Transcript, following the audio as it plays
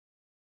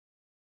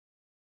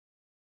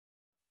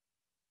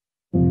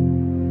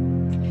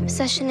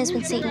Obsession is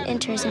when Satan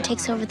enters and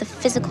takes over the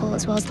physical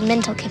as well as the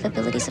mental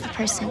capabilities of a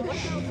person.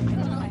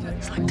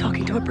 It's like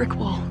talking to a brick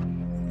wall.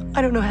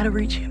 I don't know how to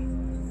reach him.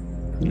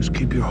 Just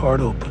keep your heart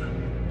open.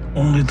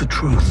 Only the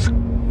truth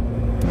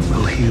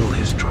will heal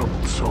his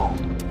troubled soul.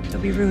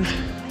 Don't be rude.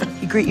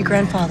 You greet your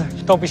grandfather.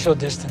 Don't be so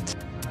distant.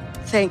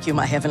 Thank you,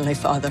 my Heavenly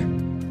Father,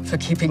 for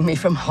keeping me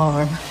from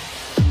harm.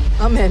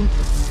 Amen.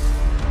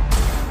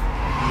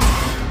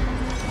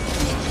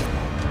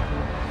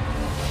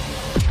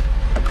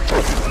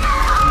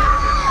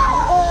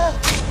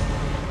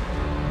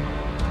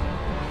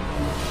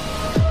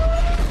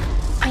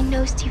 I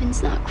know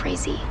Steven's not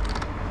crazy.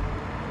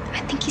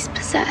 I think he's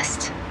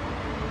possessed.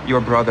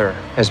 Your brother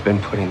has been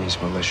putting these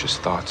malicious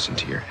thoughts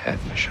into your head,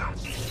 Michelle.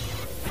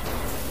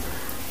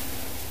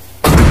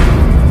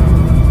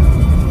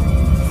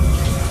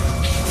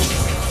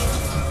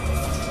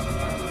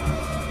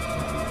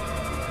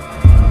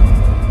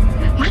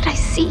 What did I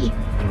see?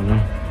 I don't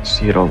know. I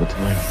see it all the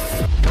time.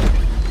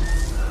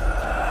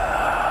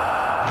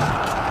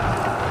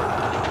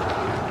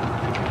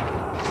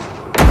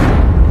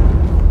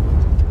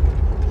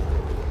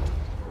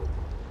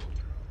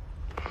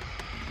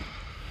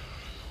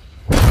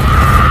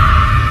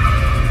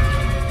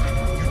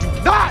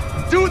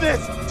 Do this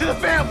to the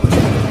family!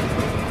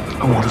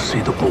 I want to see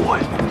the boy.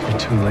 You're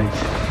too late.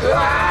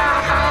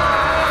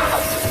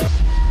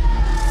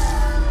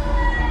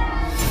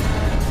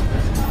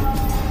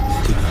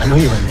 I know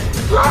you're in there.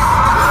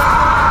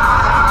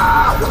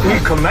 He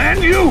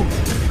command you?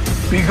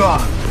 Be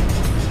gone.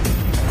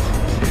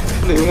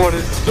 They want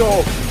his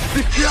soul.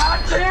 The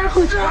goddamn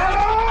soul!